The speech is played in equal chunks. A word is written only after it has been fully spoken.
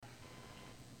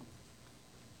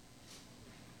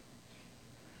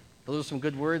Those are some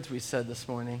good words we said this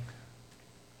morning.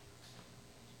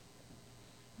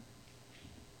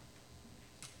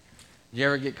 Did you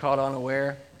ever get caught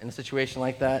unaware in a situation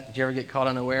like that? Did you ever get caught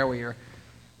unaware where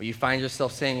you find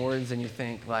yourself saying words and you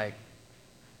think, like,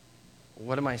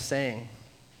 what am I saying?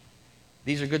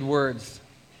 These are good words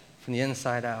from the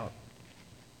inside out.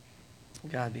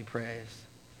 God be praised.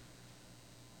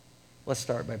 Let's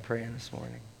start by praying this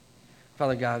morning.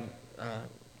 Father God,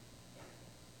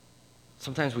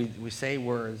 sometimes we say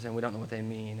words and we don't know what they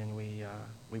mean, and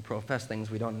we profess things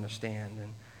we don't understand.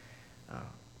 And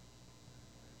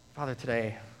Father,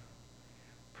 today,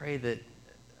 pray that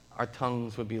our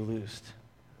tongues would be loosed,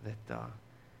 that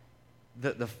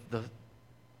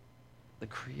the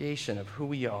creation of who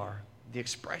we are, the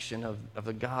expression of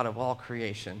the God of all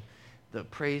creation, the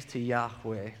praise to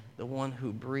Yahweh, the one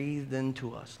who breathed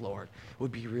into us, Lord,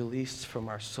 would be released from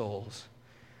our souls.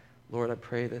 Lord, I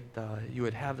pray that you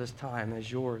would have this time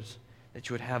as yours, that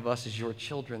you would have us as your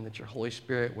children, that your Holy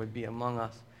Spirit would be among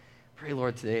us. Pray,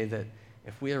 Lord, today that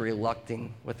if we are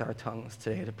reluctant with our tongues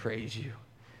today to praise you,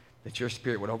 that your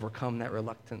Spirit would overcome that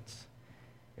reluctance.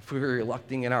 If we were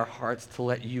reluctant in our hearts to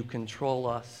let you control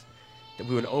us, that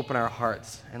we would open our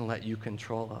hearts and let you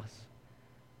control us.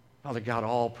 Father God,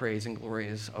 all praise and glory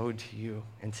is owed to you.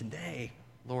 And today,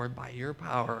 Lord, by your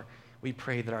power, we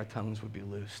pray that our tongues would be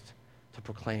loosed to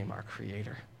proclaim our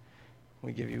Creator.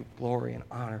 We give you glory and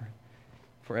honor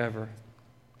forever.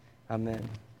 Amen.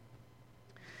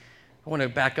 I want to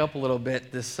back up a little bit.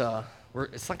 It's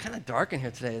like kind of dark in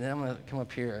here today. And then I'm going to come up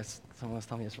here. Someone's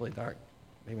telling me it's really dark.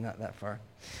 Maybe not that far.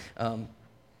 We're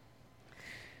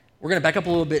going to back up a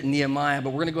little bit in Nehemiah, but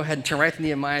we're going to go ahead and turn right to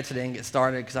Nehemiah today and get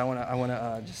started because I want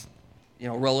to just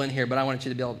roll in here, but I want you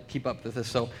to be able to keep up with this.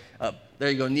 So there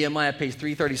you go, Nehemiah, page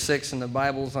 336, and the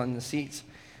Bible's on the seats.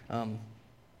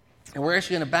 And we're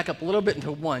actually going to back up a little bit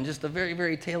into just the very,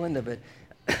 very tail end of it.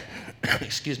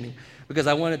 Excuse me, because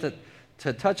I wanted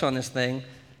to touch on this thing.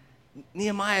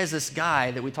 Nehemiah is this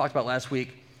guy that we talked about last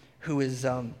week who's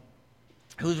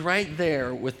right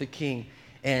there with the king,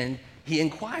 and he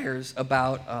inquires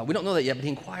about, we don't know that yet, but he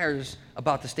inquires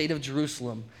about the state of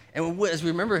Jerusalem. And as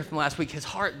we remember from last week, his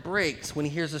heart breaks when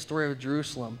he hears the story of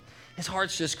Jerusalem. His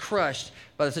heart's just crushed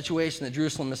by the situation that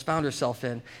Jerusalem has found herself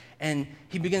in. And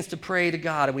he begins to pray to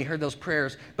God, and we heard those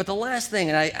prayers. But the last thing,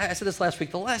 and I said this last week,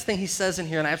 the last thing he says in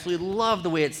here, and I absolutely love the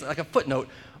way it's like a footnote,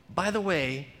 by the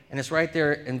way, and it's right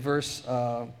there in verse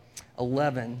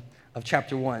 11 of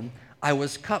chapter 1, I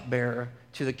was cupbearer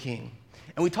to the king.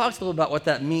 And we talked a little about what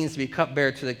that means to be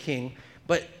cupbearer to the king,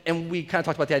 and we kind of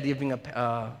talked about the idea of being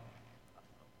a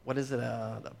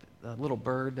little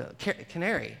bird,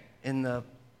 canary in the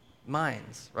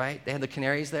mines, right? They had the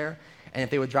canaries there, and if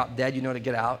they would drop dead, you know to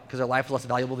get out because their life was less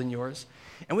valuable than yours.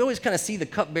 And we always kind of see the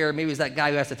cupbearer maybe as that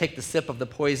guy who has to take the sip of the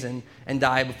poison and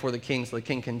die before the king so the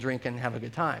king can drink and have a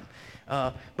good time.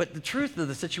 But the truth of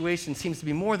the situation seems to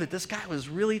be more that this guy was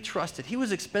really trusted. He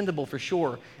was expendable for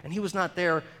sure, and he was not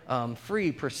there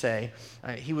free per se.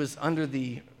 He was under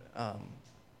the,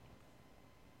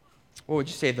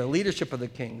 the leadership of the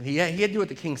king. He had to do what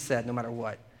the king said no matter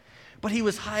what. But he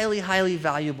was highly, highly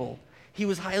valuable. He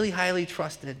was highly, highly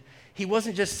trusted. He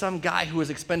wasn't just some guy who was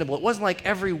expendable. It wasn't like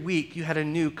every week you had a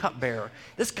new cupbearer.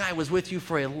 This guy was with you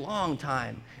for a long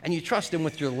time, and you trust him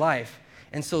with your life.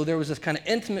 And so there was this kind of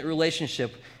intimate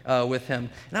relationship with him.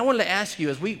 And I wanted to ask you,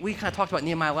 as we kind of talked about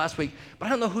Nehemiah last week, but I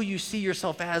don't know who you see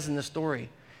yourself as in the story.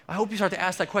 I hope you start to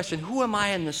ask that question, who am I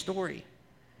in the story?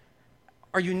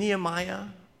 Are you Nehemiah?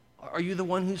 Are you the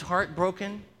one whose heart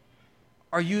broken?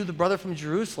 Are you the brother from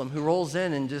Jerusalem who rolls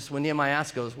in and just, when Nehemiah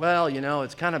asks, goes, well,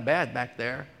 it's kind of bad back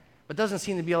there, but doesn't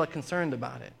seem to be all that concerned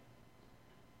about it?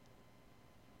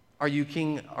 Are you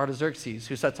King Artaxerxes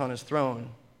who sits on his throne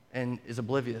and is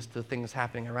oblivious to things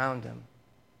happening around him?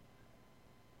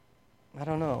 I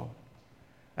don't know.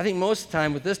 I think most of the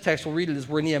time with this text we'll read it as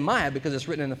we're Nehemiah because it's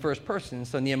written in the first person.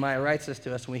 So Nehemiah writes this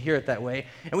to us and we hear it that way.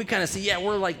 And we kind of see,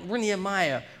 we're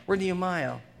Nehemiah. We're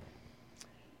Nehemiah.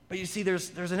 But you see,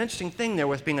 there's an interesting thing there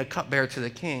with being a cupbearer to the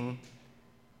king,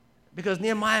 because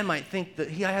Nehemiah might think that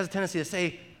he has a tendency to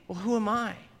say, well, who am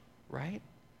I, right?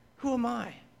 Who am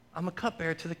I? I'm a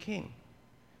cupbearer to the king.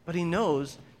 But he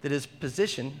knows that his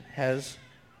position has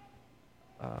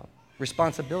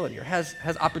responsibility, or has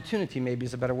opportunity, maybe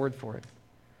is a better word for it.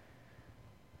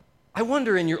 I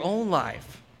wonder in your own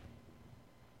life,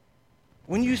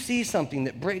 when you see something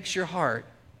that breaks your heart,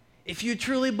 if you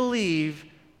truly believe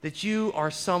that you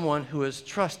are someone who is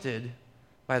trusted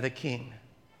by the king.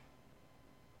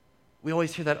 We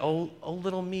always hear that, oh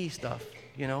little me stuff,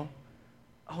 Oh,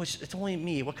 it's only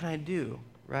me. What can I do,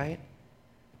 right?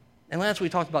 And last week we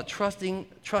talked about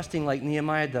trusting like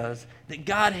Nehemiah does, that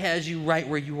God has you right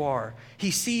where you are.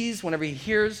 He sees, whenever he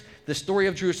hears the story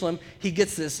of Jerusalem, he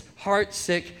gets this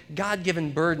heart-sick,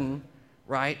 God-given burden,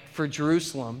 right, for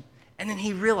Jerusalem. And then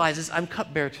he realizes, I'm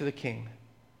cupbearer to the king.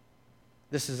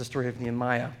 This is the story of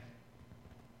Nehemiah.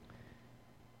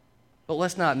 But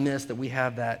let's not miss that we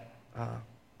have that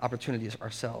opportunity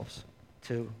ourselves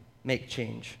to make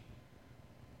change.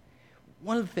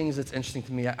 One of the things that's interesting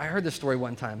to me, I heard this story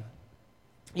one time.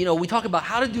 You know, we talk about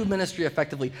how to do ministry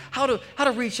effectively, how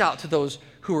to reach out to those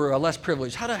who are less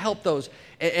privileged, how to help those.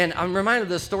 And I'm reminded of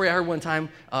this story I heard one time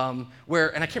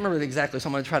where, and I can't remember it exactly, so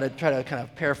I'm going to try to kind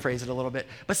of paraphrase it a little bit.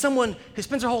 But someone who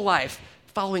spends their whole life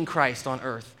following Christ on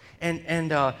earth,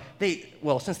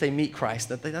 since they meet Christ,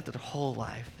 not their whole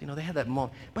life, you know, they have that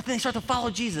moment. But then they start to follow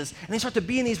Jesus, and they start to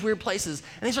be in these weird places,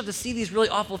 and they start to see these really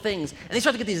awful things, and they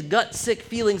start to get these gut-sick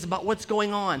feelings about what's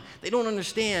going on. They don't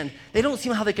understand. They don't see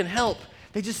how they can help.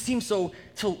 They just seem so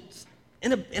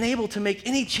unable to make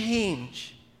any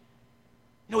change.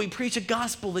 You know, we preach a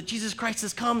gospel that Jesus Christ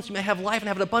has come so you may have life and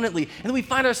have it abundantly. And then we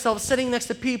find ourselves sitting next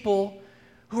to people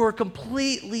who are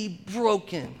completely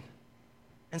broken.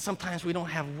 And sometimes we don't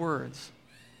have words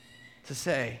to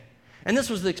say. And this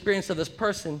was the experience of this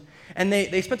person. And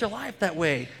they spent their life that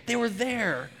way. They were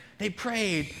there. They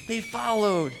prayed. They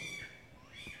followed.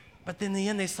 But in the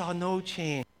end, they saw no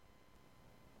change.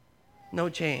 No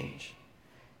change.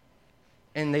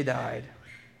 And they died.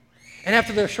 And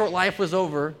after their short life was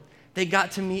over, they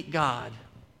got to meet God.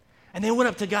 And they went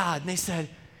up to God and they said,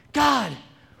 God,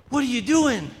 what are you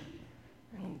doing?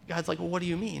 And God's like, well, what do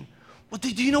you mean? Well, do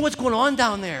you know what's going on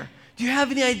down there? Do you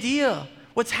have any idea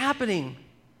what's happening?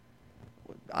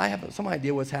 I have some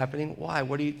idea what's happening. Why?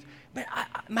 What do you... Man,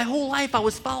 my whole life I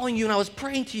was following you and I was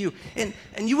praying to you, and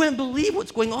you wouldn't believe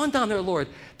what's going on down there, Lord.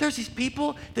 There's these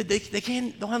people that they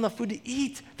don't have enough food to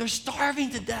eat. They're starving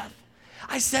to death.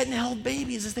 I sat and held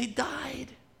babies as they died.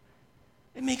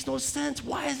 It makes no sense.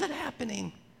 Why is that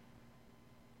happening?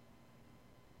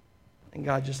 And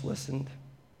God just listened.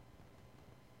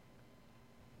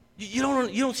 You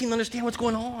don't seem to understand what's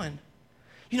going on.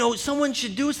 You know, someone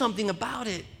should do something about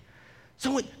it.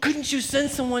 Couldn't you send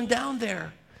someone down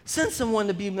there? Send someone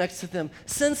to be next to them.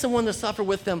 Send someone to suffer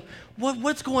with them.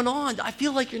 What's going on? I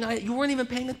feel like you weren't even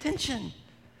paying attention.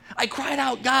 I cried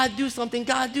out, God, do something,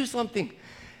 God, do something.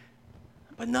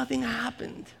 But nothing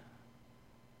happened.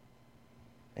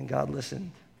 And God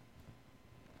listened.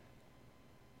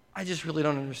 I just really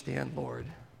don't understand, Lord.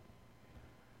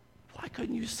 Why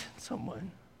couldn't you send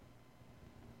someone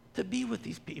to be with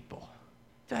these people,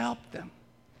 to help them,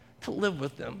 to live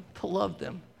with them, to love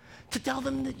them, to tell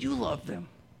them that you love them?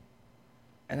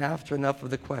 And after enough of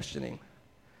the questioning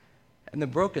and the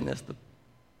brokenness, the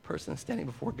person standing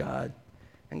before God,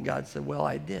 and God said, well,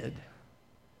 I did.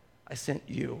 I sent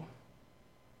you.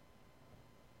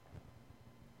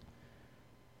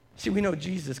 See, we know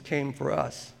Jesus came for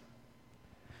us.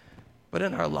 But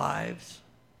in our lives,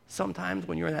 sometimes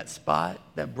when you're in that spot,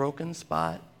 that broken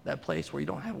spot, that place where you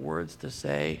don't have words to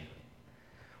say,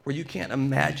 where you can't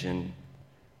imagine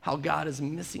how God is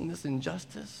missing this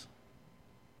injustice,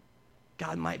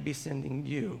 God might be sending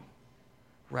you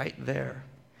right there.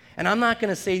 And I'm not going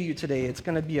to say to you today, it's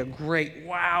going to be a great,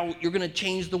 wow, you're going to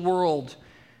change the world.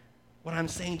 What I'm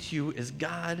saying to you is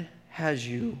God has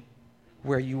you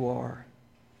where you are.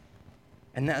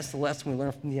 And that's the lesson we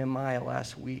learned from Nehemiah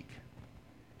last week.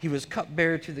 He was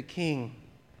cupbearer to the king,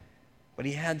 but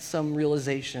he had some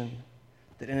realization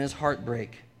that in his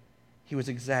heartbreak, he was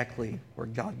exactly where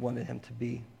God wanted him to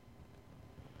be.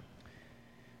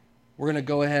 We're going to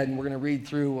go ahead and we're going to read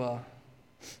through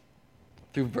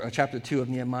chapter 2 of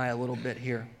Nehemiah a little bit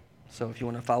here. So if you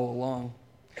want to follow along.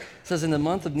 It says, in the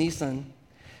month of Nisan,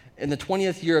 in the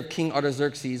 20th year of King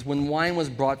Artaxerxes, when wine was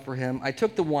brought for him, I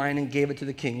took the wine and gave it to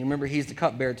the king. Remember, he's the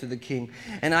cupbearer to the king.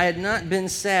 And I had not been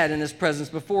sad in his presence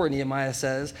before, Nehemiah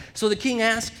says. So the king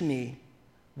asked me,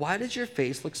 why does your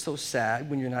face look so sad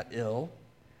when you're not ill?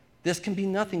 This can be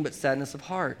nothing but sadness of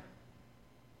heart.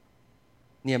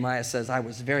 Nehemiah says, I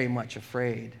was very much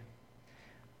afraid.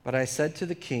 But I said to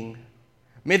the king,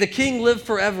 may the king live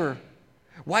forever.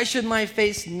 Why should my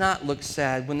face not look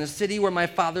sad when the city where my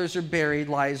fathers are buried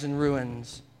lies in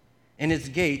ruins, and its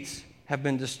gates have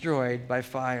been destroyed by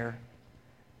fire?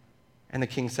 And the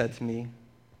king said to me,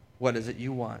 what is it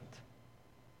you want?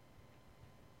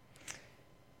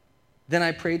 Then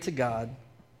I prayed to God,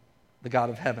 the God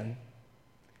of heaven,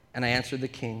 and I answered the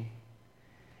king,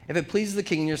 if it pleases the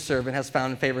king and your servant has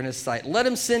found favor in his sight, let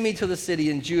him send me to the city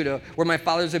in Judah where my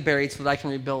fathers are buried so that I can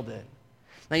rebuild it.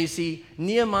 Now you see,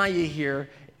 Nehemiah here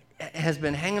has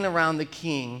been hanging around the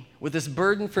king with this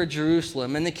burden for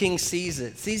Jerusalem, and the king sees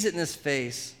it in his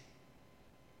face.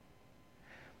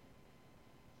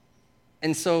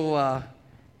 And so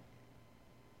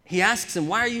he asks him,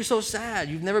 why are you so sad?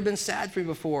 You've never been sad for me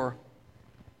before.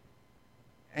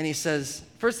 And he says,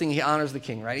 first thing, he honors the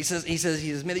king, right? He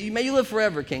says, may you live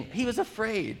forever, king. He was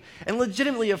afraid, and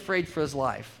legitimately afraid for his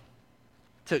life.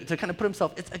 To kind of put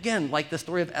himself, it's again like the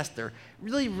story of Esther,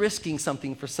 really risking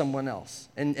something for someone else.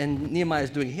 And Nehemiah is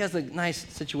doing it. He has a nice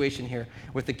situation here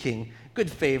with the king,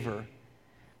 good favor.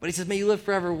 But he says, may you live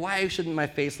forever. Why shouldn't my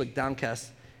face look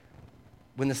downcast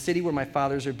when the city where my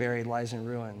fathers are buried lies in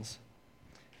ruins?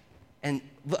 And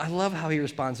I love how he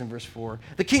responds in verse 4.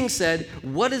 The king said,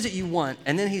 what is it you want?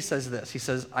 And then he says this. He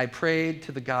says, I prayed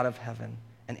to the God of heaven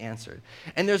and answered.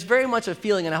 And there's very much a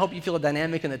feeling, and I hope you feel a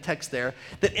dynamic in the text there,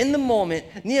 that in the moment,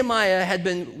 Nehemiah had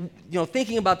been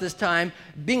thinking about this time,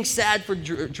 being sad for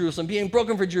Jerusalem, being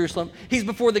broken for Jerusalem. He's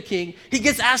before the king. He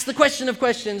gets asked the question of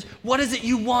questions. What is it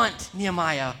you want,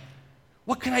 Nehemiah?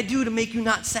 What can I do to make you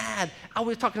not sad? I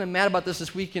was talking to Matt about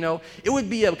this week. It would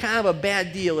be a kind of a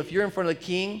bad deal if you're in front of the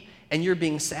king and you're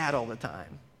being sad all the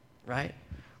time, right?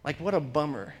 Like, what a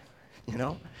bummer,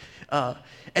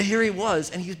 And here he was,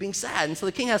 and he's being sad. And so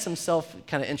the king has some self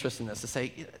kind of interest in this to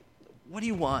say, what do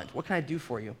you want? What can I do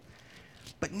for you?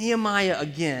 But Nehemiah,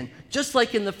 again, just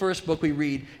like in the first book we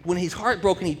read, when he's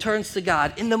heartbroken, he turns to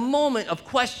God. In the moment of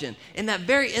question, in that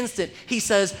very instant, he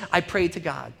says, I prayed to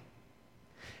God.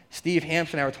 Steve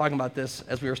Hampson and I were talking about this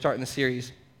as we were starting the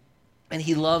series. And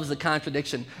he loves the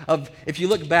contradiction of, if you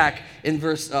look back in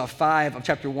verse 5 of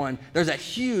chapter 1, there's that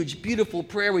huge, beautiful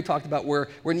prayer we talked about where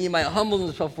Nehemiah humbles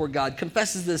himself before God,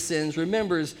 confesses his sins,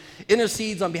 remembers,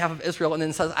 intercedes on behalf of Israel, and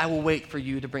then says, I will wait for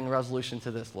you to bring a resolution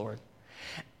to this, Lord.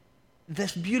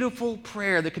 This beautiful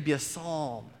prayer that could be a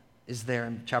psalm is there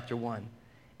in chapter 1.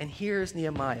 And here's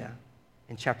Nehemiah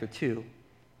in chapter 2,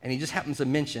 and he just happens to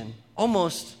mention,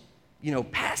 almost,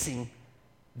 passing,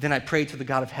 then I prayed to the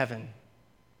God of heaven,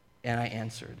 and I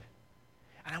answered.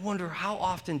 And I wonder, how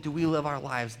often do we live our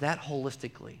lives that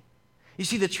holistically? You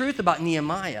see, the truth about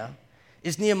Nehemiah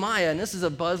is and this is a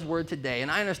buzzword today,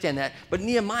 and I understand that, but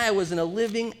Nehemiah was in a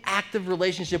living, active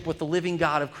relationship with the living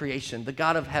God of creation, the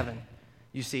God of heaven,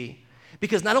 you see.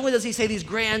 Because not only does he say these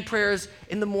grand prayers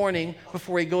in the morning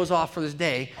before he goes off for his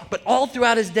day, but all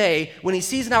throughout his day, when he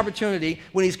sees an opportunity,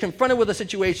 when he's confronted with a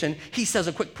situation, he says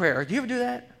a quick prayer. Do you ever do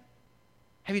that?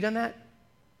 Have you done that?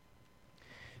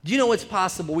 Do you know it's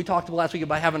possible? We talked last week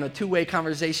about having a two-way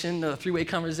conversation, a three-way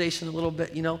conversation a little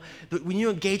bit, But when you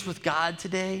engage with God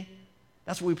today,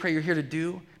 that's what we pray you're here to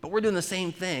do. But we're doing the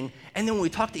same thing. And then when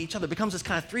we talk to each other, it becomes this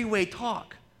kind of three-way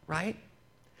talk, right?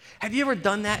 Have you ever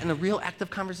done that in a real active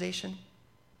conversation?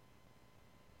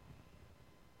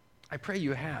 I pray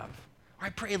you have. Or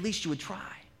I pray at least you would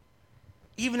try.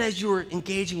 Even as you're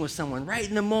engaging with someone, right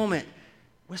in the moment,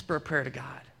 whisper a prayer to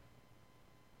God.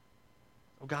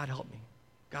 Oh, God, help me.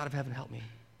 God of heaven, help me.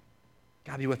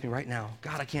 God, be with me right now.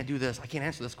 God, I can't do this. I can't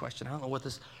answer this question. I don't know what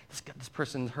this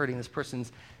person's hurting. This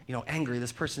person's, angry.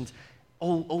 This person's,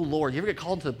 oh, Lord. You ever get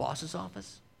called into the boss's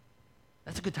office?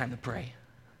 That's a good time to pray.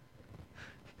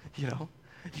 You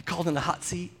called in the hot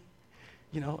seat,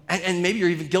 and maybe you're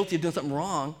even guilty of doing something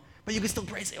wrong, but you can still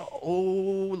pray and say,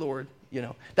 oh, Lord,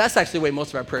 That's actually the way most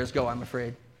of our prayers go, I'm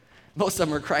afraid. Most of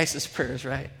them are crisis prayers,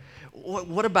 right?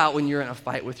 What about when you're in a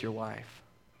fight with your wife?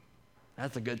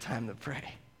 That's a good time to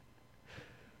pray.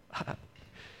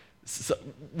 So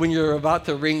when you're about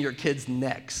to wring your kids'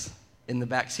 necks in the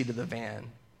back seat of the van,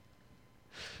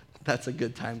 that's a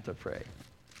good time to pray.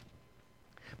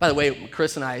 By the way,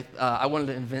 Chris and I wanted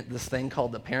to invent this thing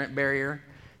called the parent barrier.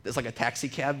 It's like a taxi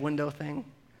cab window thing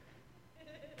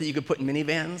that you could put in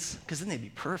minivans, because then they'd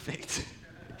be perfect.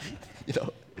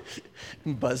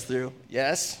 Buzz through.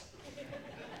 Yes?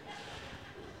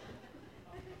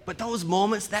 But those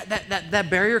moments, that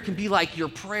barrier can be like your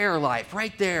prayer life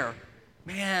right there.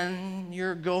 Man,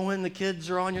 you're going, the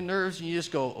kids are on your nerves, and you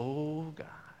just go, oh, God.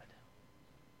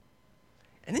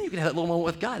 And then you can have that little moment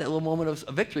with God, that little moment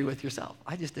of victory with yourself.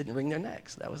 I just didn't wring their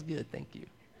necks. That was good, thank you.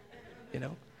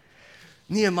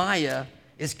 Nehemiah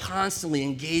is constantly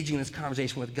engaging in this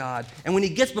conversation with God. And when he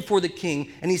gets before the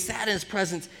king and he's sat in his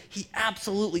presence, he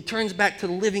absolutely turns back to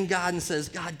the living God and says,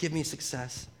 God, give me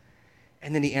success.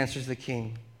 And then he answers the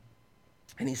king.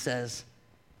 And he says,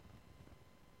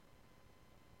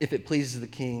 if it pleases the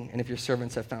king, and if your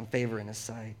servants have found favor in his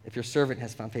sight, if your servant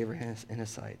has found favor in his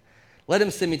sight, let him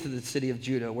send me to the city of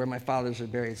Judah, where my fathers are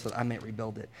buried, so that I may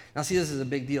rebuild it. Now, see, this is a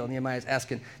big deal. Nehemiah is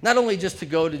asking not only just to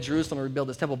go to Jerusalem and rebuild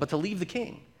this temple, but to leave the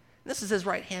king. And this is his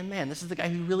right-hand man. This is the guy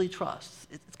who really trusts.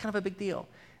 It's kind of a big deal.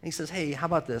 And he says, hey, how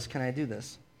about this? Can I do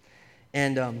this?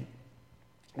 And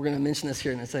we're going to mention this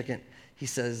here in a second. He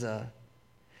says,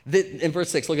 in verse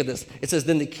 6, look at this. It says,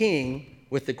 then the king,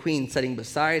 with the queen sitting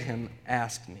beside him,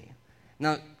 asked me.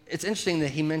 Now, it's interesting that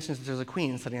he mentions that there's a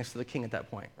queen sitting next to the king at that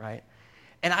point, right?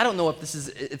 And I don't know if this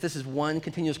is one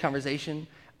continuous conversation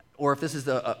or if this is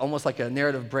almost like a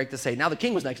narrative break to say, now the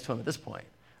king was next to him at this point,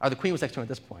 or the queen was next to him at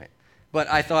this point. But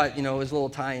I thought, it was a little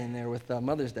tie-in there with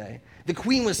Mother's Day. The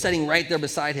queen was sitting right there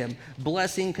beside him,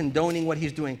 blessing, condoning what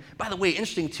he's doing. By the way,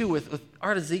 interesting, too, with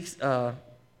Artaxerxes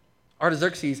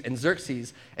and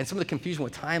Xerxes, and some of the confusion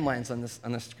with timelines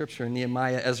on this scripture,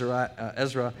 Nehemiah,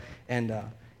 Ezra, and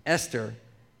Esther,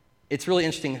 it's really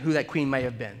interesting who that queen may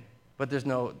have been. But there's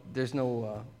no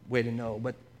way to know.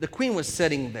 But the queen was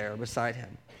sitting there beside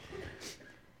him.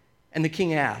 And the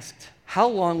king asked, how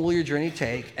long will your journey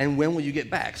take, and when will you get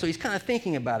back? So he's kind of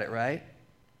thinking about it, right?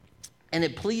 And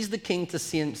it pleased the king to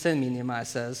send me, Nehemiah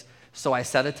says, so I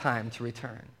set a time to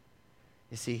return.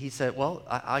 You see, he said, well,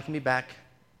 I can be back,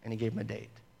 and he gave him a date.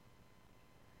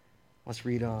 Let's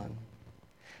read on.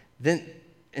 Then,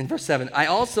 in verse 7, I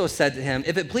also said to him,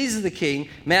 if it pleases the king,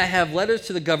 may I have letters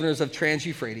to the governors of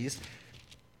Trans-Euphrates,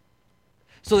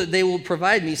 so that they will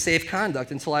provide me safe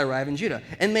conduct until I arrive in Judah.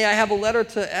 And may I have a letter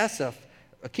to Asaph,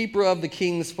 a keeper of the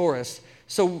king's forest,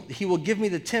 so he will give me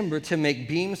the timber to make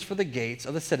beams for the gates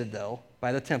of the citadel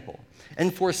by the temple,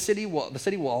 and for the city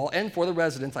wall, and for the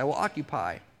residence I will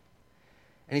occupy.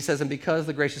 And he says, and because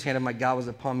the gracious hand of my God was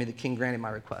upon me, the king granted my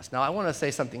request. Now, I want to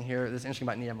say something here that's interesting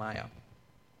about Nehemiah.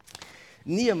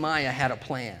 Nehemiah had a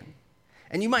plan.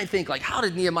 And you might think, like, how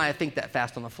did Nehemiah think that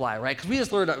fast on the fly, right? Because we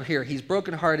just learned up here, he's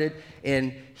brokenhearted,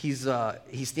 and he's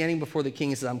standing before the king.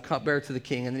 He says, I'm cupbearer to the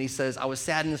king. And then he says, I was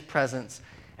sad in his presence.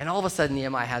 And all of a sudden,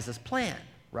 Nehemiah has this plan,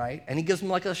 right? And he gives him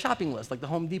like a shopping list, like the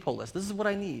Home Depot list. This is what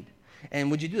I need.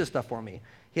 And would you do this stuff for me?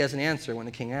 He has an answer when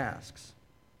the king asks.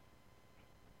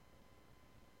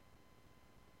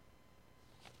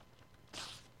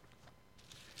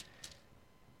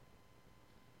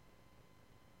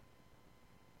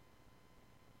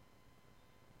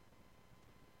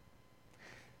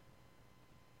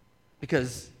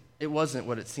 Because it wasn't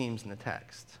what it seems in the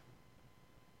text.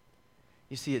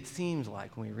 You see, it seems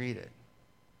like when we read it,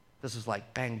 this is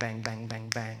like bang, bang, bang, bang,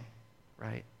 bang,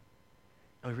 right?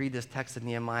 And we read this text of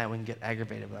Nehemiah, we can get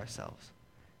aggravated with ourselves.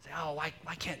 Say, oh, why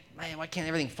can't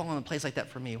everything fall into place like that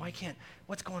for me?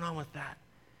 What's going on with that?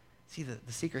 See, the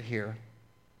secret here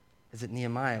is that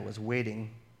Nehemiah was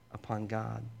waiting upon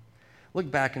God.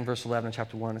 Look back in verse 11 of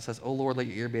chapter 1. It says, O Lord, let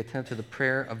your ear be attentive to the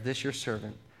prayer of this your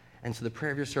servant, and to the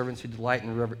prayer of your servants who delight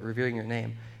in revering your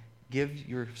name. Give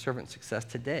your servant success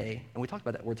today, and we talked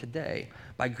about that word today,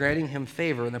 by granting him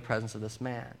favor in the presence of this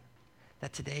man.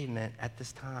 That today meant at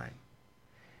this time.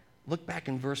 Look back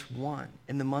in verse 1.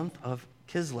 In the month of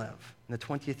Kislev, in the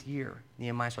 20th year,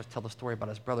 Nehemiah starts to tell the story about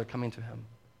his brother coming to him.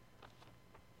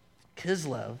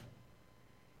 Kislev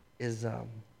is, oh,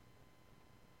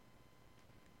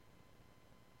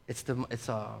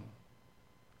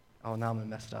 now I'm going to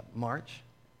mess it up. March?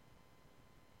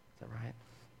 Is that right?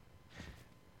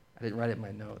 I didn't write it in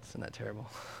my notes. Isn't that terrible?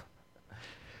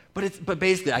 But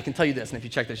basically, I can tell you this, and if you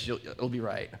check this, it'll be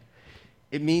right.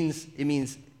 It means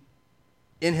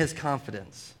in his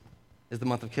confidence is the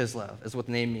month of Kislev, is what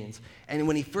the name means. And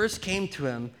when he first came to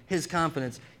him, his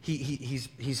confidence,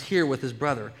 he's here with his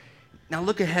brother. Now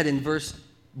look ahead in verse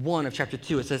 1 of chapter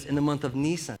 2. It says, in the month of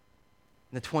Nisan,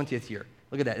 in the 20th year.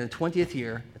 Look at that. In the 20th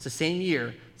year, it's the same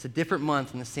year. It's a different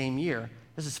month in the same year.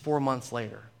 This is 4 months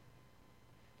later.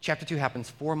 Chapter 2 happens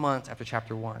 4 months after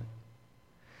chapter 1.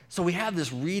 So we have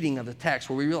this reading of the text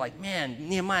where we were like, man,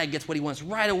 Nehemiah gets what he wants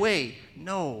right away.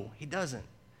 No, he doesn't.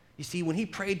 You see, when he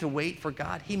prayed to wait for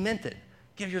God, he meant it.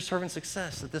 Give your servant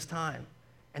success at this time.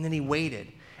 And then he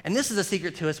waited. And this is a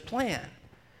secret to his plan.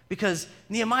 Because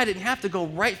Nehemiah didn't have to go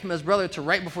right from his brother to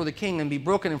right before the king and be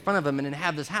broken in front of him and then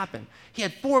have this happen. He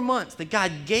had 4 months that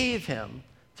God gave him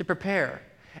to prepare.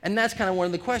 And that's kind of one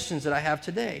of the questions that I have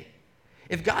today.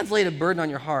 If God's laid a burden on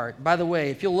your heart, by the way,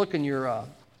 if you'll look in your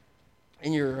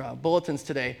bulletins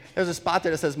today, there's a spot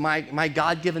there that says, my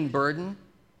God-given burden.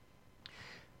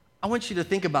 I want you to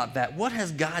think about that. What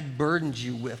has God burdened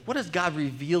you with? What has God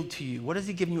revealed to you? What has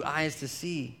he given you eyes to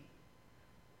see?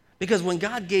 Because when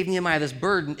God gave Nehemiah this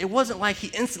burden, it wasn't like he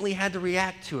instantly had to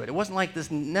react to it. It wasn't like this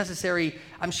necessary,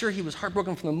 I'm sure he was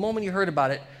heartbroken from the moment he heard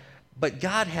about it, but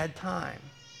God had time,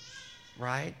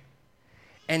 right?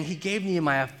 And he gave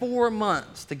Nehemiah 4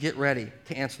 months to get ready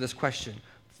to answer this question.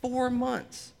 4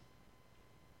 months.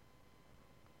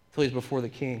 Till he's before the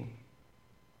king.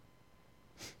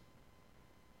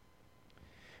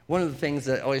 One of the things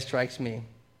that always strikes me,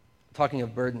 talking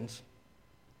of burdens,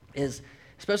 is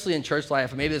especially in church life,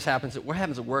 and maybe this happens at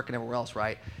work and everywhere else,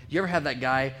 right? You ever have that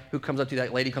guy who comes up to you,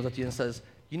 that lady comes up to you and says,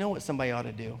 you know what somebody ought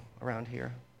to do around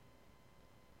here?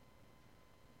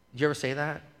 Did you ever say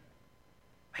that?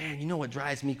 Man, you know what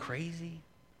drives me crazy?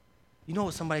 You know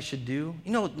what somebody should do?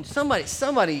 You know,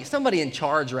 somebody in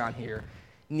charge around here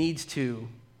needs to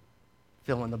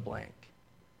fill in the blank.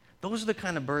 Those are the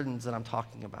kind of burdens that I'm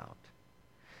talking about.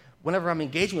 Whenever I'm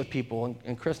engaging with people,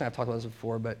 and Chris and I have talked about this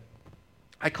before, but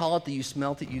I call it the you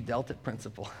smelt it, you dealt it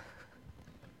principle.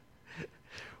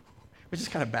 Which is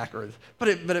kind of backwards, but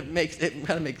it kind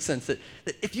of makes sense that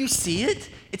if you see it,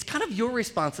 it's kind of your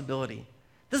responsibility.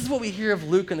 This is what we hear of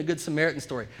Luke and the Good Samaritan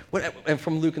story, and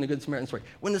from Luke and the Good Samaritan story.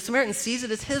 When the Samaritan sees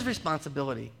it, it's his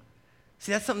responsibility.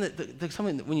 See, that's something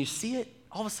that when you see it,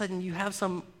 all of a sudden you have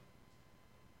some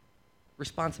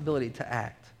responsibility to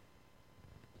act.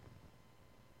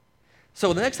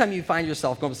 So the next time you find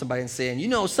yourself going to somebody and saying, you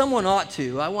know, someone ought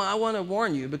to, I want to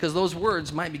warn you, because those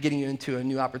words might be getting you into a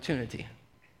new opportunity,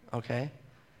 okay?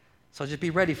 So just be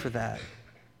ready for that.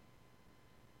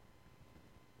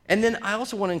 And then I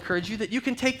also want to encourage you that you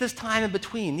can take this time in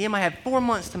between. Nehemiah had 4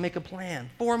 months to make a plan,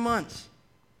 4 months.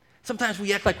 Sometimes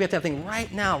we act like we have to have things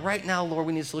right now, Lord,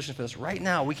 we need a solution for this, right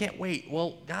now, we can't wait.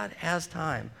 Well, God has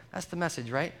time. That's the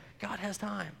message, right? God has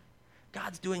time.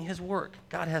 God's doing his work.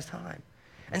 God has time.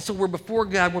 And so we're before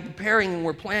God, we're preparing and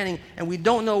we're planning, and we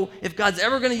don't know if God's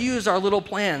ever going to use our little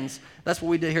plans. That's what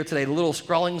we did here today. The little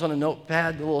scrawlings on a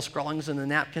notepad, the little scrawlings in the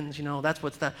napkins, you know, that's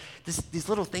these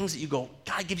little things that you go,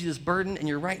 God gives you this burden, and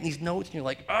you're writing these notes, and you're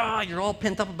like, you're all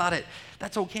pent up about it.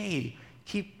 That's okay.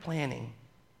 Keep planning.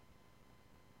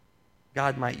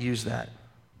 God might use that.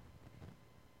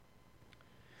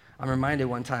 I'm reminded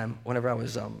one time, whenever I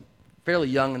was fairly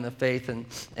young in the faith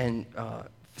and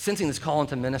sensing this call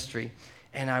into ministry,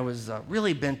 and I was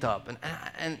really bent up.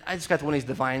 And I just got one of these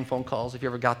divine phone calls, if you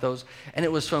ever got those. And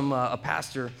it was from a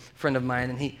pastor friend of mine,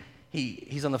 and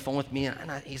he's on the phone with me, and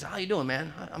he said, how you doing,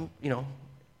 man?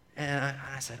 And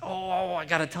I said, I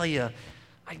got to tell you,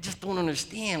 I just don't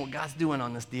understand what God's doing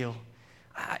on this deal.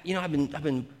 I've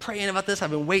been praying about this.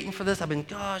 I've been waiting for this.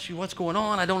 Gosh, what's going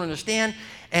on? I don't understand.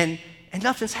 And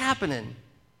nothing's happening.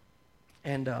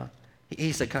 And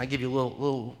he said, can I give you a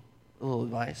little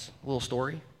advice, a little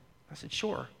story? I said,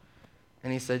 sure.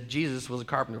 And he said, Jesus was a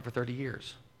carpenter for 30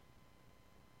 years.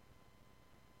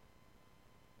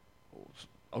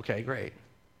 Okay, great.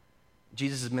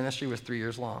 Jesus' ministry was 3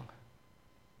 years long.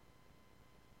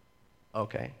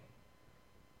 Okay.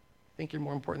 Think you're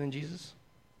more important than Jesus?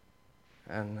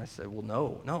 And I said, well,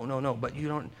 no, but you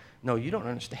don't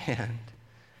understand.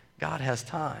 God has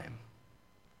time.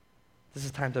 This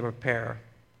is time to prepare,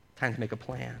 time to make a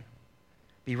plan.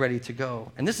 Be ready to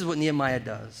go. And this is what Nehemiah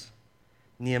does.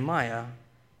 Nehemiah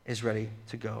is ready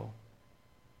to go.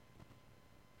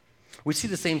 We see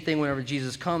the same thing whenever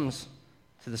Jesus comes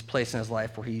to this place in his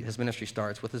life where his ministry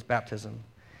starts with his baptism.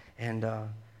 And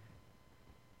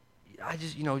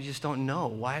you just don't know.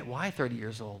 Why 30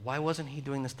 years old? Why wasn't he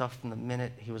doing this stuff from the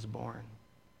minute he was born?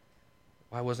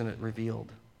 Why wasn't it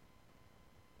revealed?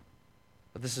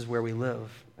 But this is where we live,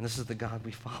 and this is the God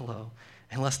we follow.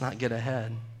 And let's not get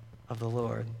ahead of the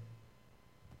Lord.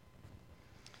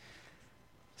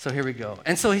 So here we go.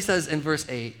 And so he says in verse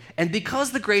 8, and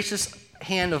because the gracious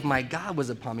hand of my God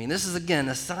was upon me, and this is again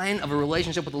a sign of a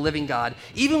relationship with the living God,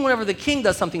 even whenever the king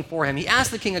does something for him, he asks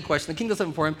the king a question, the king does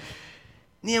something for him,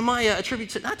 Nehemiah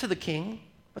attributes it not to the king,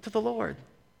 but to the Lord.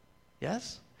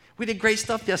 Yes? We did great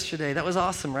stuff yesterday. That was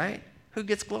awesome, right? Who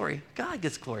gets glory? God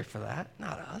gets glory for that,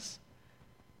 not us.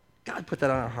 God put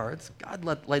that on our hearts.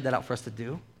 God laid that out for us to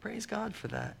do. Praise God for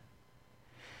that.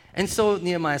 And so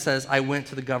Nehemiah says, I went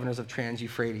to the governors of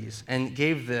Trans-Euphrates and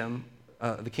gave them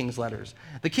the king's letters.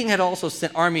 The king had also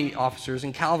sent army officers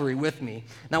and cavalry with me.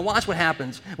 Now watch what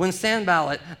happens. When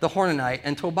Sanballat the Horonite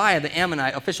and Tobiah the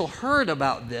Ammonite official heard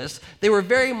about this, they were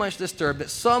very much disturbed that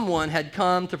someone had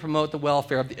come to promote the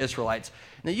welfare of the Israelites.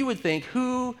 Now you would think,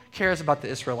 who cares about the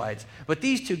Israelites? But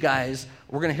these two guys,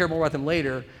 we're going to hear more about them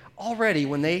later, already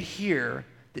when they hear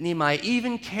that Nehemiah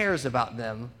even cares about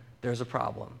them, there's a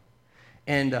problem.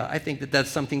 And I think that that's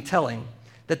something telling,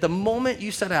 that the moment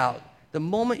you set out, the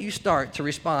moment you start to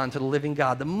respond to the living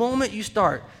God, the moment you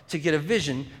start to get a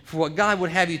vision for what God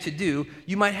would have you to do,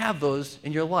 you might have those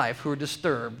in your life who are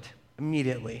disturbed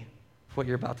immediately for what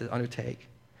you're about to undertake.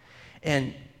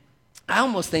 And I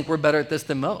almost think we're better at this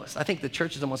than most. I think the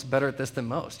church is almost better at this than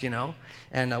most, And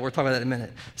we're talking about that in a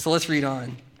minute. So let's read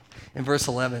on in verse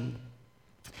 11.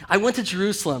 I went to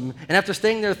Jerusalem, and after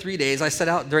staying there 3 days, I set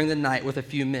out during the night with a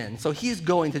few men. So he's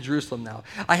going to Jerusalem now.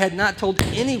 I had not told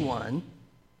anyone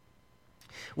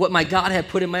what my God had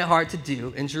put in my heart to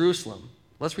do in Jerusalem.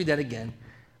 Let's read that again.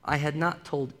 I had not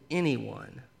told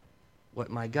anyone what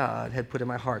my God had put in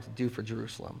my heart to do for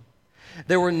Jerusalem.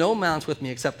 There were no mounts with me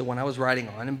except the one I was riding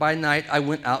on, and by night I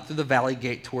went out through the valley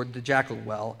gate toward the jackal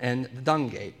well and the dung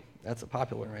gate. That's a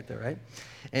popular one right there, right?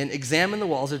 And examined the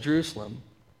walls of Jerusalem,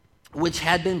 which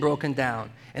had been broken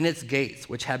down, and its gates,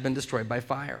 which had been destroyed by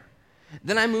fire.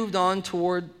 Then I moved on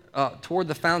toward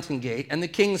the fountain gate and the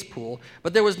king's pool,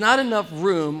 but there was not enough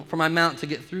room for my mount to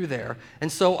get through there,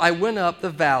 and so I went up the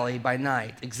valley by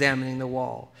night, examining the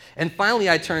wall. And finally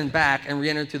I turned back and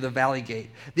re-entered through the valley gate.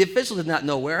 The officials did not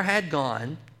know where I had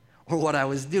gone or what I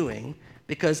was doing,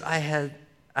 because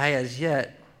as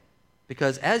yet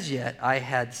I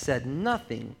had said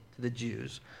nothing to the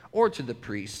Jews, or to the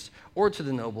priests, or to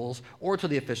the nobles, or to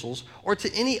the officials, or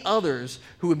to any others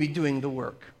who would be doing the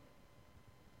work.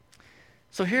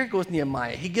 So here goes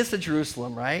Nehemiah. He gets to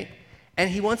Jerusalem, right? And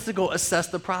he wants to go assess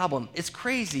the problem. It's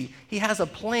crazy. He has a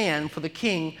plan for the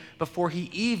king before he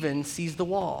even sees the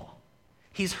wall.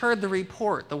 He's heard the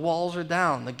report. The walls are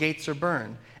down. The gates are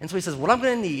burned. And so he says, what I'm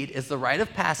going to need is the rite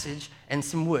of passage and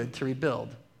some wood to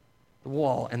rebuild the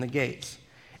wall and the gates.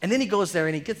 And then he goes there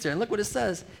and he gets there. And look what it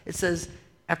says. It says,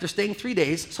 after staying 3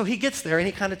 days, so he gets there and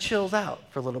he kind of chills out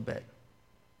for a little bit.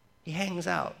 He hangs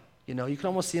out. You know, you can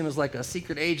almost see him as like a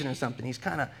secret agent or something. He's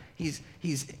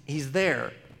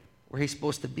there where he's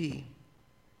supposed to be.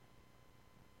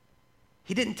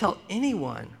 He didn't tell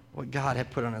anyone what God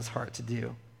had put on his heart to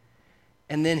do.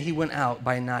 And then he went out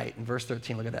by night. In verse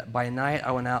 13, look at that. By night,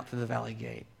 I went out through the valley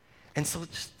gate. And so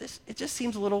it just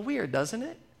seems a little weird, doesn't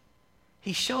it?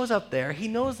 He shows up there. He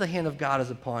knows the hand of God is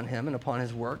upon him and upon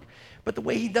his work. But the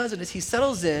way he does it is he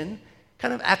settles in,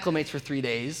 kind of acclimates for 3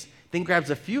 days, then grabs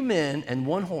a few men and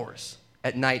one horse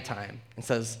at nighttime and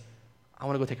says, I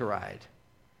want to go take a ride.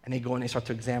 And they go and they start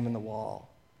to examine the wall.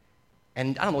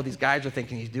 And I don't know what these guys are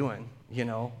thinking he's doing, you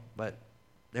know, but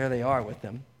there they are with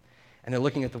him. And they're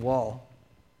looking at the wall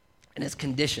and its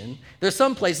condition. There's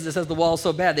some places that says the wall is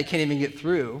so bad they can't even get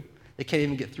through. They can't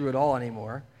even get through it all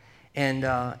anymore.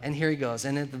 And here he goes.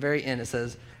 And at the very end it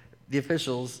says, the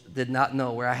officials did not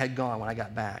know where I had gone when I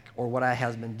got back or what I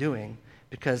had been doing,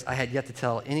 because I had yet to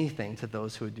tell anything to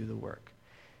those who would do the work.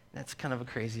 That's kind of a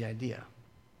crazy idea.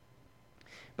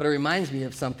 But it reminds me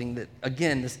of something that,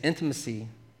 again, this intimacy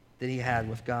that he had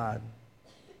with God.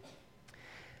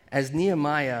 As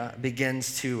Nehemiah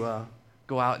begins to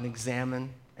go out and examine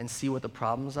and see what the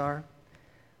problems are,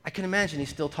 I can imagine he's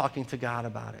still talking to God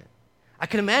about it. I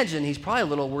can imagine he's probably a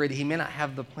little worried he may not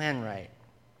have the plan right.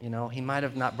 You know, he might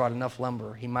have not brought enough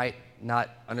lumber. He might not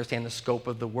understand the scope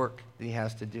of the work that he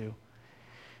has to do.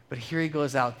 But here he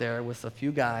goes out there with a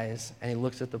few guys, and he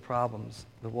looks at the problems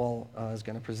the wall is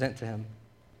going to present to him.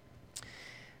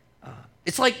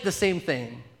 It's like the same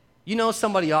thing. You know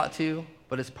somebody ought to,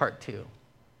 but it's part two.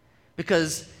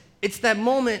 Because it's that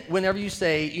moment whenever you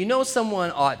say, you know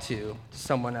someone ought to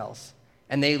someone else,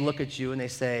 and they look at you and they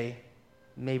say,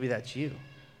 maybe that's you.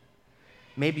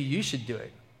 Maybe you should do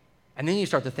it. And then you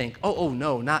start to think, oh,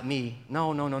 no, not me.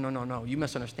 No, you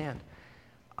misunderstand.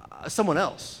 Someone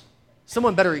else.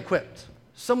 Someone better equipped,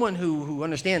 someone who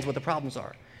understands what the problems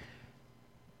are.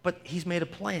 But he's made a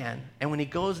plan, and when he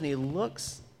goes and he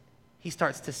looks, he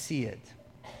starts to see it.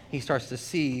 He starts to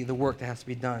see the work that has to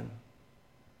be done.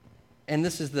 And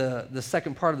this is the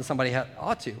second part of the somebody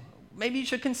ought to. Maybe you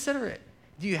should consider it.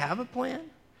 Do you have a plan?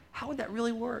 How would that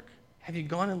really work? Have you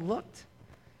gone and looked?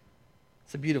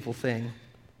 It's a beautiful thing.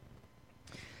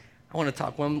 I want to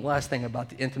talk one last thing about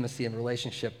the intimacy and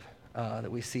relationship that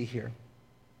we see here.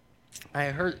 I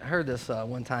heard this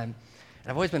one time,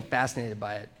 and I've always been fascinated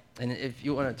by it. And if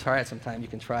you want to try it sometime, you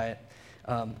can try it.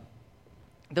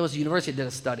 There was a university that did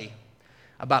a study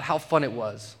about how fun it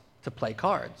was to play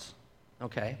cards,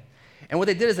 okay? And what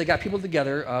they did is they got people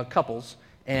together, couples,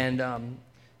 and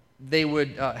they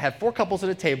would have 4 couples at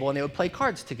a table, and they would play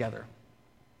cards together.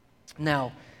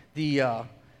 Now, the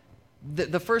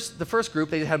first group,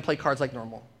 they had them play cards like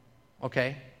normal,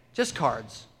 okay? Just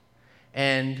cards.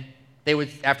 And they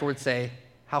would afterwards say,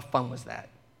 how fun was that?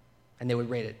 And they would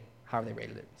rate it, however they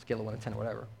rated it, scale of 1 to 10 or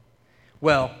whatever.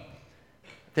 Well,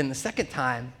 then the second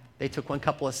time, they took one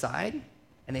couple aside,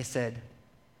 and they said,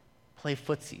 play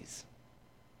footsies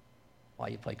while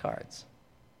you play cards.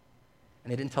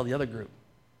 And they didn't tell the other group.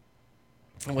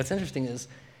 And what's interesting is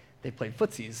they played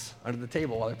footsies under the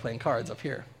table while they're playing cards up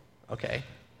here, okay?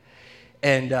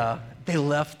 And they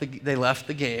left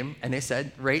the game, and they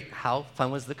said, rate how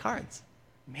fun was the cards.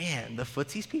 Man, the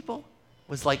footsies people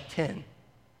was like 10.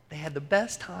 They had the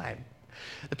best time.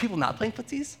 The people not playing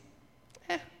footsies,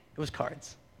 it was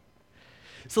cards.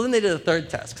 So then they did a third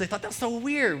test, because they thought, that's so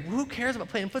weird. Who cares about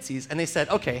playing footsies? And they said,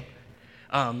 okay,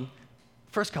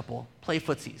 First couple, play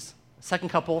footsies. Second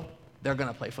couple, they're going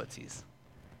to play footsies.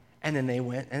 And then they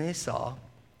went and they saw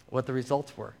what the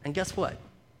results were. And guess what?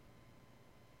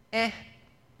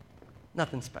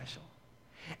 Nothing special.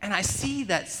 And I see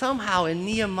that somehow in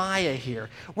Nehemiah here,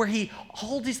 where he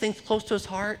holds these things close to his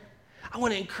heart. I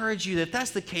want to encourage you that if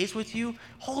that's the case with you,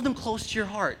 hold them close to your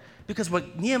heart. Because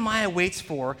what Nehemiah waits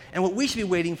for and what we should be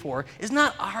waiting for is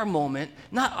not our moment,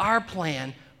 not our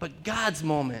plan, but God's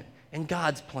moment and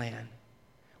God's plan.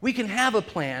 We can have a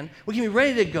plan, we can be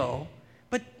ready to go,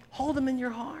 but hold them in your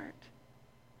heart.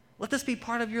 Let this be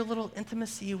part of your little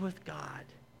intimacy with God.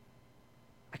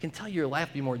 I can tell your life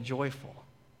will be more joyful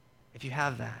if you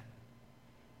have that.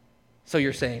 So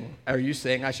are you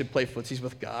saying I should play footsies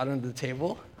with God under the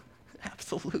table?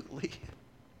 Absolutely.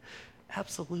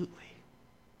 Absolutely.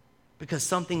 Because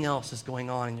something else is going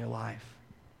on in your life.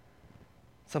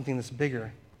 Something that's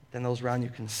bigger than those around you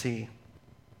can see.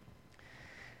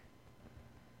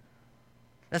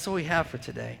 That's what we have for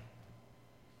today.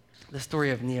 The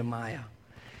story of Nehemiah.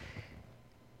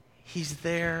 He's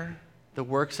there, the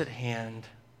work's at hand,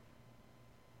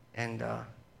 and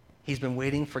he's been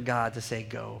waiting for God to say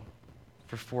go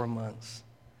for 4 months.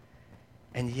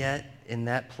 And yet, in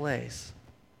that place,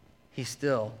 he's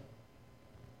still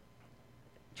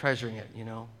treasuring it,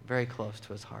 very close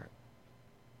to his heart.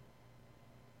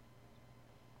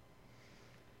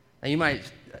 Now, you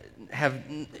might have,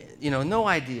 no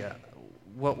idea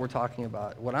what we're talking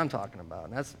about, what I'm talking about,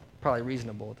 and that's probably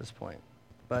reasonable at this point.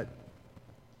 But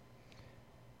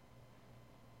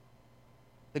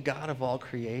the God of all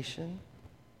creation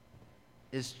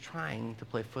is trying to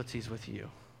play footsies with you.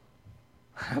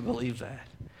 I believe that.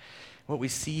 What we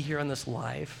see here in this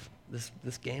life,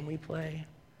 this game we play,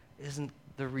 isn't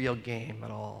the real game at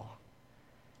all.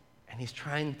 And he's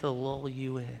trying to lull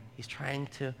you in. He's trying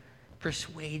to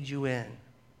persuade you in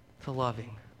to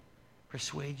loving,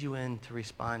 persuade you into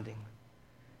responding,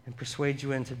 and persuade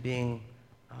you into being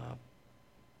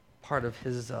part of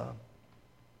his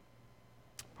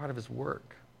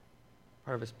work,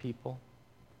 part of his people.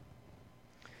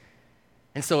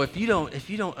 And so if you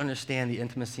don't understand the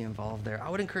intimacy involved there, I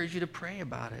would encourage you to pray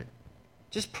about it.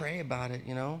 Just pray about it,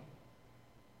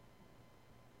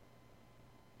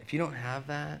 If you don't have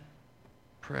that,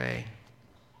 pray.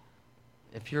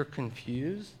 If you're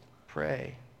confused,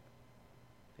 pray.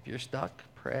 If you're stuck,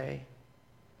 pray.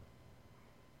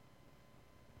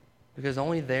 Because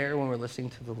only there, when we're listening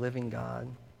to the living God,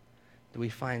 do we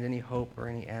find any hope or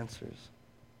any answers.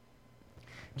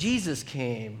 Jesus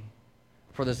came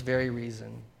for this very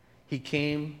reason. He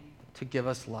came to give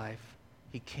us life.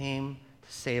 He came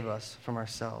to save us from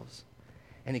ourselves.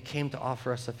 And he came to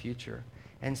offer us a future.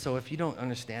 And so if you don't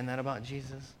understand that about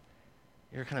Jesus,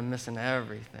 you're kind of missing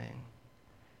everything.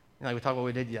 Like we talked about what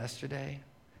we did yesterday.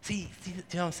 See you know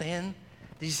what I'm saying?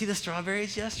 Did you see the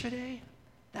strawberries yesterday?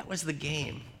 That was the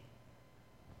game.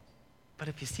 But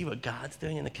if you see what God's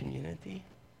doing in the community,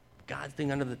 God's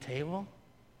doing under the table,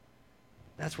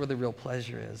 that's where the real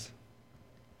pleasure is.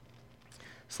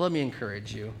 So let me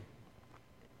encourage you.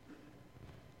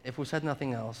 If we said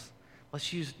nothing else,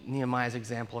 let's use Nehemiah's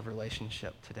example of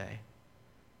relationship today.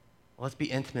 Let's be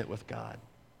intimate with God.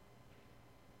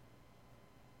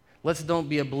 Let's don't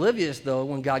be oblivious, though,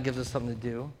 when God gives us something to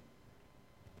do.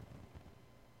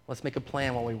 Let's make a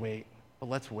plan while we wait, but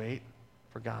let's wait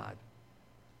for God.